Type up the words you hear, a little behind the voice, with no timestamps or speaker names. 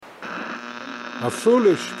A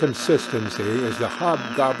foolish consistency is the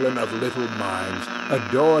hobgoblin of little minds,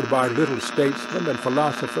 adored by little statesmen and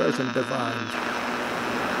philosophers and divines.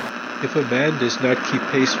 If a man does not keep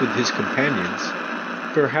pace with his companions,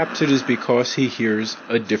 perhaps it is because he hears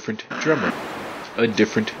a different drummer. A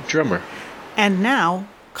different drummer. And now,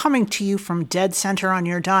 coming to you from dead center on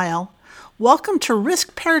your dial, welcome to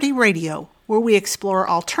Risk Parity Radio, where we explore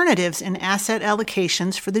alternatives in asset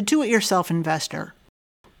allocations for the do-it-yourself investor.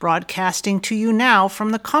 Broadcasting to you now from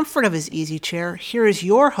the comfort of his easy chair, here is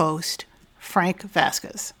your host, Frank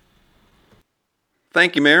Vasquez.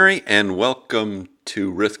 Thank you, Mary, and welcome to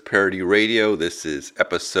Risk Parity Radio. This is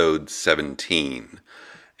episode 17,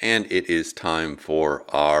 and it is time for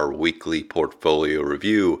our weekly portfolio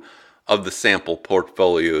review of the sample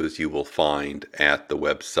portfolios you will find at the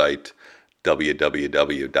website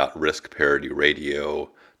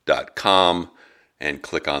www.riskparityradio.com. and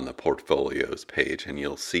click on the portfolios page, and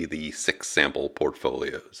you'll see the 6 sample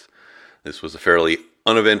portfolios. This was a fairly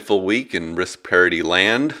uneventful week in risk parity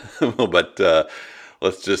land, but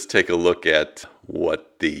let's just take a look at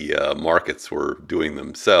what the markets were doing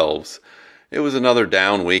themselves. It was another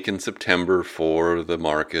down week in September for the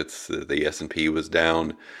markets. The S&P was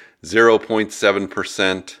down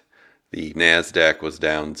 0.7%. The NASDAQ was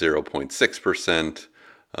down 0.6%.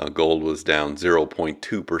 Gold was down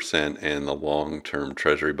 0.2%, and the long-term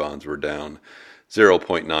treasury bonds were down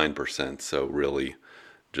 0.9%. So really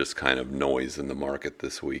just kind of noise in the market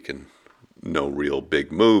this week and no real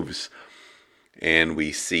big moves. And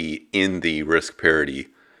we see in the risk parity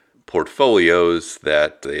portfolios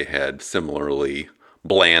that they had similarly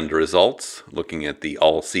bland results. Looking at the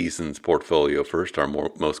all seasons portfolio first, our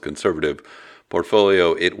most conservative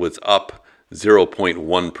portfolio, it was up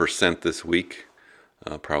 0.1% this week.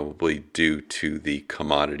 Probably due to the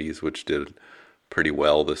commodities, which did pretty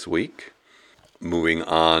well this week. Moving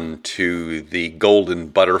on to the golden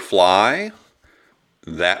butterfly,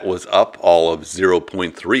 that was up all of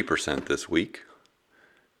 0.3% this week.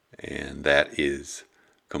 And that is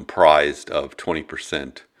comprised of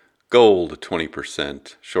 20% gold,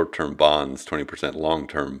 20% short-term bonds, 20%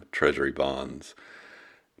 long-term treasury bonds,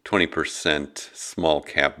 20% small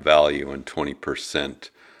cap value, and 20%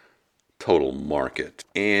 total market.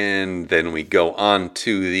 And then we go on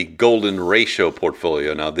to the golden ratio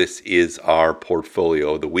portfolio. Now this is our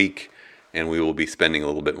portfolio of the week, and we will be spending a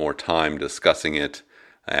little bit more time discussing it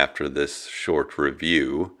after this short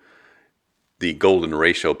review. The golden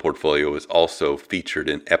ratio portfolio is also featured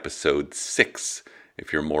in episode 6.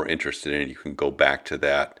 If you're more interested in it, you can go back to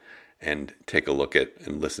that and take a look at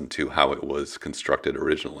and listen to how it was constructed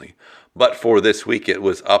originally. But for this week, it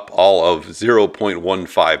was up all of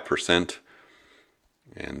 0.15%.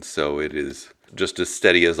 And so it is just as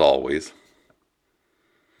steady as always.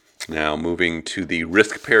 Now moving to the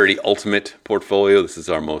Risk Parity Ultimate portfolio. This is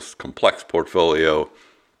our most complex portfolio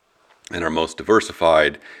and our most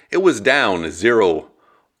diversified. It was down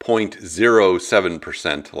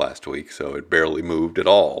 0.07% last week, so it barely moved at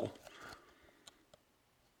all.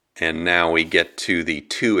 And now we get to the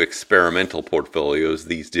 2 experimental portfolios.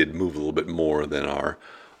 These did move a little bit more than our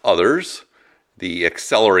others. The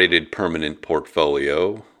Accelerated Permanent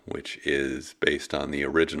Portfolio, which is based on the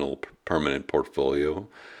original permanent portfolio.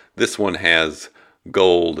 This one has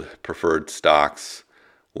gold, preferred stocks,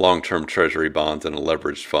 long-term treasury bonds in a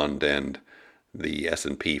leveraged fund, and the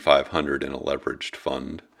S&P 500 in a leveraged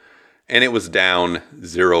fund. And it was down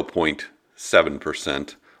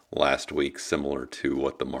 0.7%. last week, similar to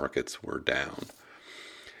what the markets were down.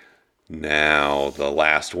 Now, the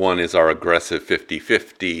last one is our aggressive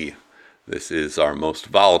 50-50. This is our most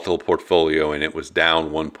volatile portfolio, and it was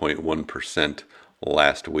down 1.1%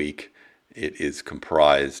 last week. It is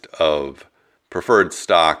comprised of preferred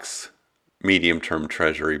stocks, medium-term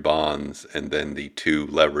treasury bonds, and then the 2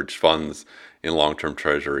 leveraged funds in long-term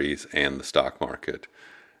treasuries and the stock market.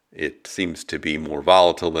 It seems to be more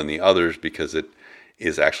volatile than the others because it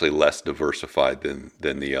is actually less diversified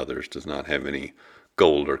than the others, does not have any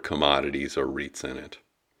gold or commodities or REITs in it.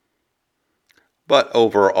 But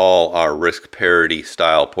overall, our risk parity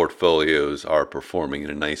style portfolios are performing in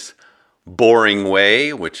a nice boring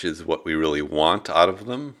way, which is what we really want out of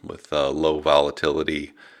them, with low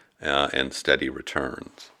volatility and steady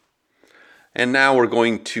returns. And now we're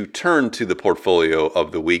going to turn to the portfolio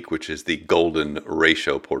of the week, which is the golden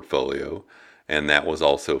ratio portfolio. And that was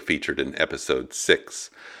also featured in episode 6.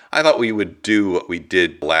 I thought we would do what we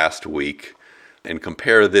did last week and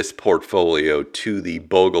compare this portfolio to the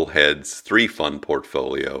Bogleheads 3-fund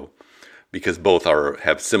portfolio, because both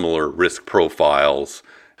have similar risk profiles.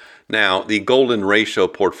 Now, the golden ratio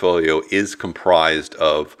portfolio is comprised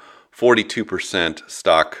of 42%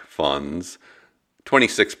 stock funds,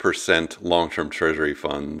 26% long-term treasury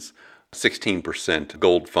funds, 16%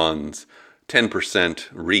 gold funds, 10%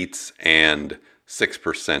 REITs, and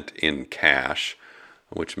 6% in cash,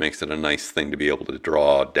 which makes it a nice thing to be able to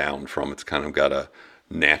draw down from. It's kind of got a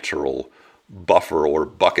natural buffer or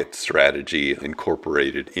bucket strategy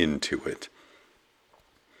incorporated into it.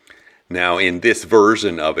 Now, in this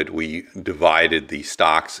version of it, we divided the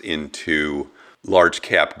stocks into large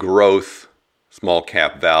cap growth, small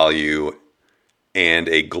cap value, and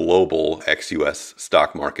a global ex-US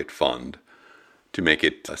stock market fund to make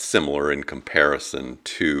it similar in comparison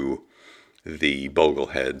to the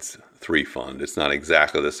Bogleheads 3 fund. It's not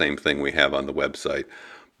exactly the same thing we have on the website,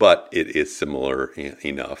 but it is similar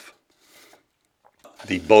enough.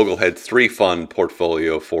 The Bogleheads 3 fund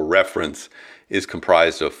portfolio, for reference, is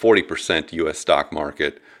comprised of 40% U.S. stock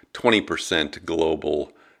market, 20%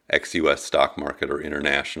 global ex-US stock market or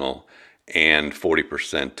international, and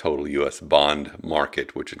 40% total U.S. bond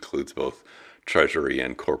market, which includes both treasury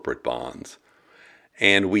and corporate bonds.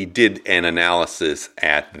 And we did an analysis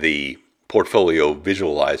at the Portfolio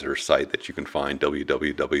Visualizer site that you can find,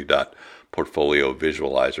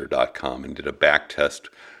 www.portfoliovisualizer.com, and did a back test.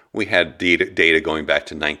 We had data going back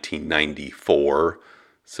to 1994,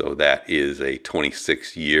 so that is a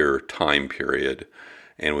 26-year time period,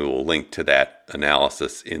 and we will link to that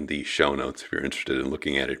analysis in the show notes if you're interested in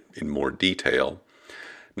looking at it in more detail.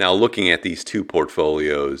 Now, looking at these two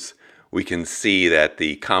portfolios, we can see that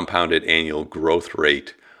the compounded annual growth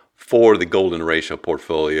rate for the Golden Ratio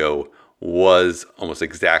portfolio was almost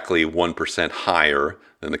exactly 1% higher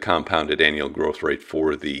than the compounded annual growth rate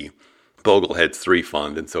for the Bogleheads 3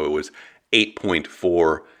 fund, and so it was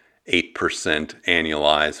 8.48%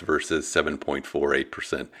 annualized versus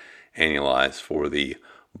 7.48% annualized for the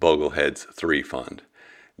Bogleheads 3 fund.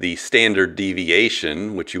 The standard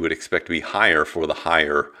deviation, which you would expect to be higher for the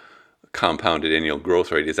higher compounded annual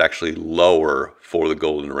growth rate, is actually lower for the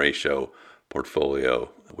Golden Ratio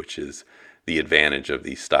portfolio, which is the advantage of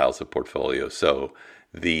these styles of portfolio. So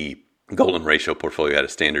the Golden Ratio portfolio had a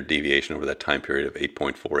standard deviation over that time period of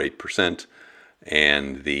 8.48%,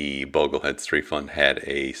 and the Bogleheads 3 fund had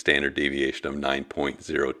a standard deviation of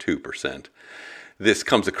 9.02%. This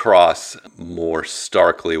comes across more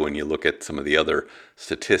starkly when you look at some of the other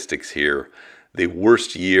statistics here. The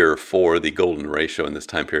worst year for the Golden Ratio in this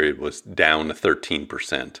time period was down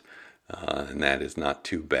 13%, and that is not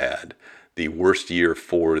too bad. The worst year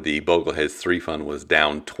for the Bogleheads 3 fund was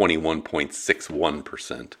down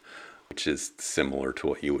 21.61%, which is similar to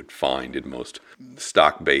what you would find in most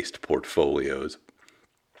stock-based portfolios.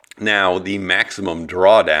 Now, the maximum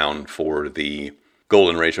drawdown for the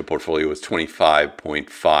Golden Ratio portfolio was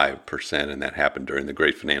 25.5%, and that happened during the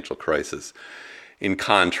Great Financial Crisis. In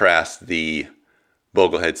contrast, the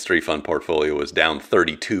Bogleheads 3 fund portfolio was down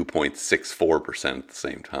 32.64% at the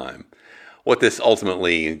same time. What this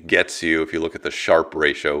ultimately gets you, if you look at the Sharpe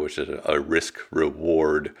ratio, which is a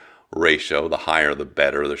risk-reward ratio, the higher the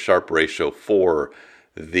better. The Sharpe ratio for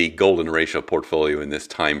the Golden Ratio portfolio in this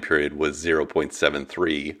time period was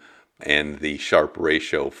 0.73, and the Sharpe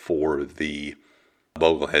ratio for the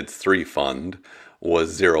Bogleheads 3 fund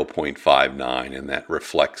was 0.59, and that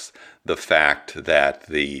reflects the fact that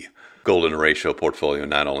the Golden Ratio portfolio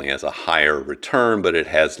not only has a higher return, but it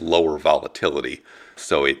has lower volatility.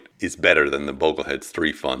 So it is better than the Bogleheads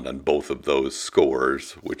 3 fund on both of those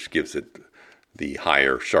scores, which gives it the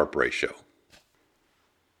higher Sharpe ratio.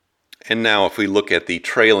 And now if we look at the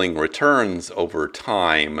trailing returns over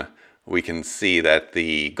time, we can see that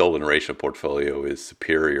the Golden Ratio portfolio is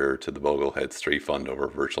superior to the Bogleheads 3 fund over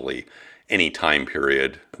virtually any time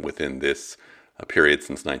period within this period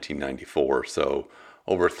since 1994. So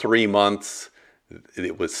over 3 months,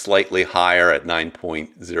 it was slightly higher at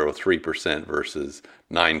 9.03% versus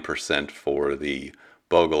 9% for the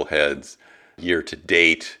Bogleheads. Year to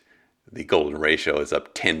date, the Golden Ratio is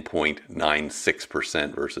up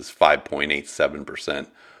 10.96% versus 5.87%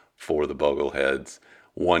 for the Bogleheads.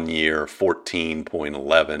 1 year,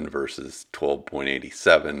 14.11 versus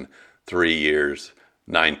 12.87. 3 years,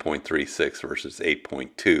 9.36 versus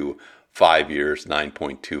 8.2. 5 years,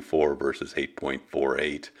 9.24 versus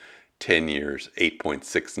 8.48. 10 years,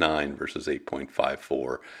 8.69 versus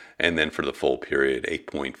 8.54. And then for the full period,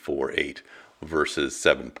 8.48 versus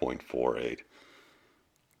 7.48.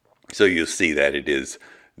 So you see that it is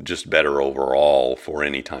just better overall for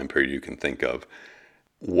any time period you can think of.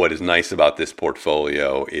 What is nice about this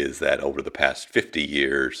portfolio is that over the past 50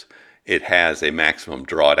 years, it has a maximum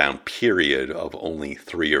drawdown period of only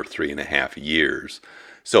 3 or 3.5 years.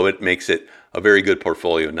 So it makes it a very good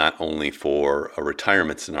portfolio not only for a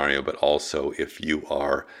retirement scenario, but also if you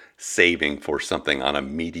are saving for something on a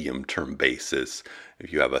medium-term basis.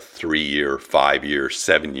 If you have a 3-year, 5-year,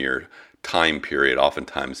 7-year time period,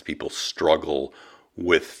 oftentimes people struggle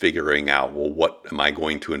with figuring out, well, what am I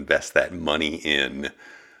going to invest that money in?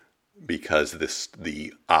 Because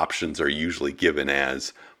the options are usually given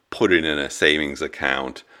as put it in a savings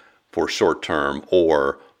account for short term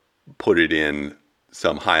or put it in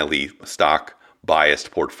some highly stock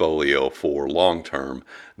biased portfolio for long term.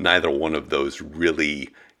 Neither one of those really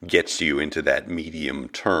gets you into that medium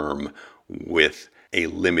term with a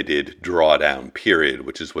limited drawdown period,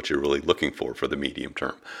 which is what you're really looking for the medium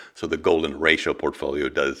term. So the golden ratio portfolio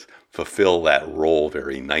does fulfill that role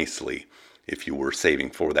very nicely. If you were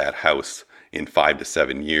saving for that house in 5 to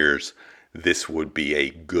 7 years, this would be a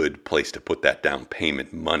good place to put that down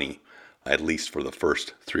payment money, at least for the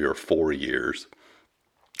first 3 or 4 years.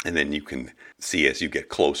 And then you can see as you get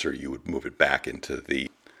closer, you would move it back into the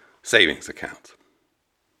savings accounts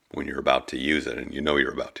when you're about to use it, and you know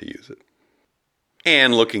you're about to use it.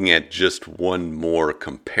 And looking at just one more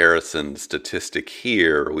comparison statistic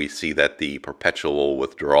here, we see that the perpetual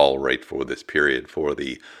withdrawal rate for this period for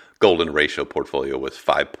the golden ratio portfolio was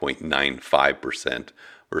 5.95%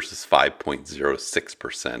 versus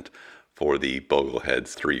 5.06% for the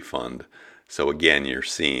Bogleheads 3 fund. So again, you're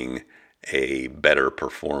seeing a better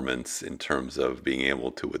performance in terms of being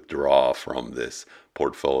able to withdraw from this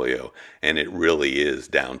portfolio. And it really is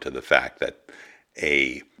down to the fact that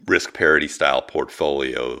a risk parity style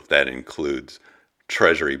portfolio that includes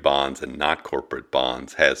treasury bonds and not corporate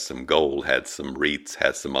bonds, has some gold, has some REITs,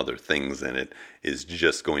 has some other things in it, is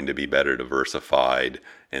just going to be better diversified,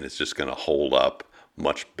 and it's just going to hold up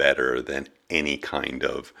much better than any kind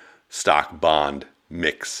of stock bond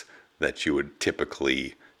mix that you would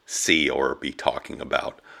typically see or be talking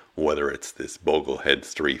about, whether it's this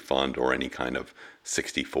Bogleheads 3 fund or any kind of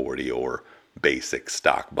 60-40 or basic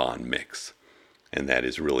stock bond mix. And that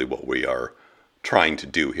is really what we are trying to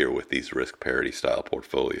do here with these risk parity style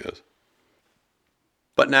portfolios.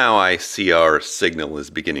 But now I see our signal is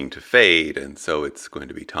beginning to fade, and so it's going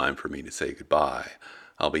to be time for me to say goodbye.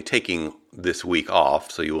 I'll be taking this week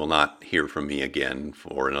off, so you will not hear from me again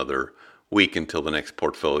for another week until the next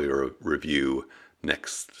portfolio review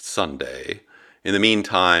next Sunday. In the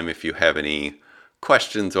meantime, if you have any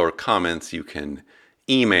questions or comments, you can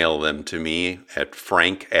email them to me at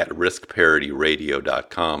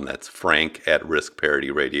frank@riskparityradio.com. That's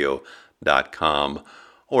frank@riskparityradio.com.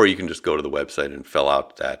 Or you can just go to the website and fill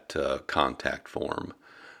out that contact form.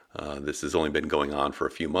 This has only been going on for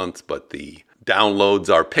a few months, but the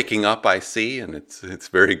downloads are picking up, I see, and it's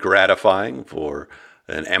very gratifying for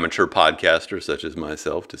an amateur podcaster such as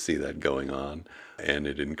myself to see that going on, and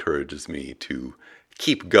it encourages me to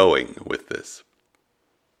keep going with this.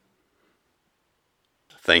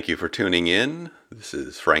 Thank you for tuning in. This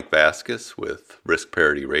is Frank Vasquez with Risk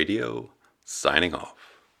Parity Radio, signing off.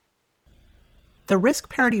 The Risk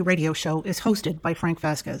Parity Radio Show is hosted by Frank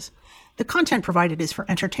Vasquez. The content provided is for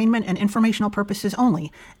entertainment and informational purposes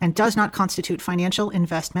only and does not constitute financial,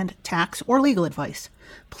 investment, tax, or legal advice.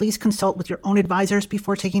 Please consult with your own advisors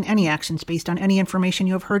before taking any actions based on any information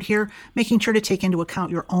you have heard here, making sure to take into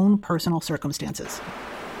account your own personal circumstances.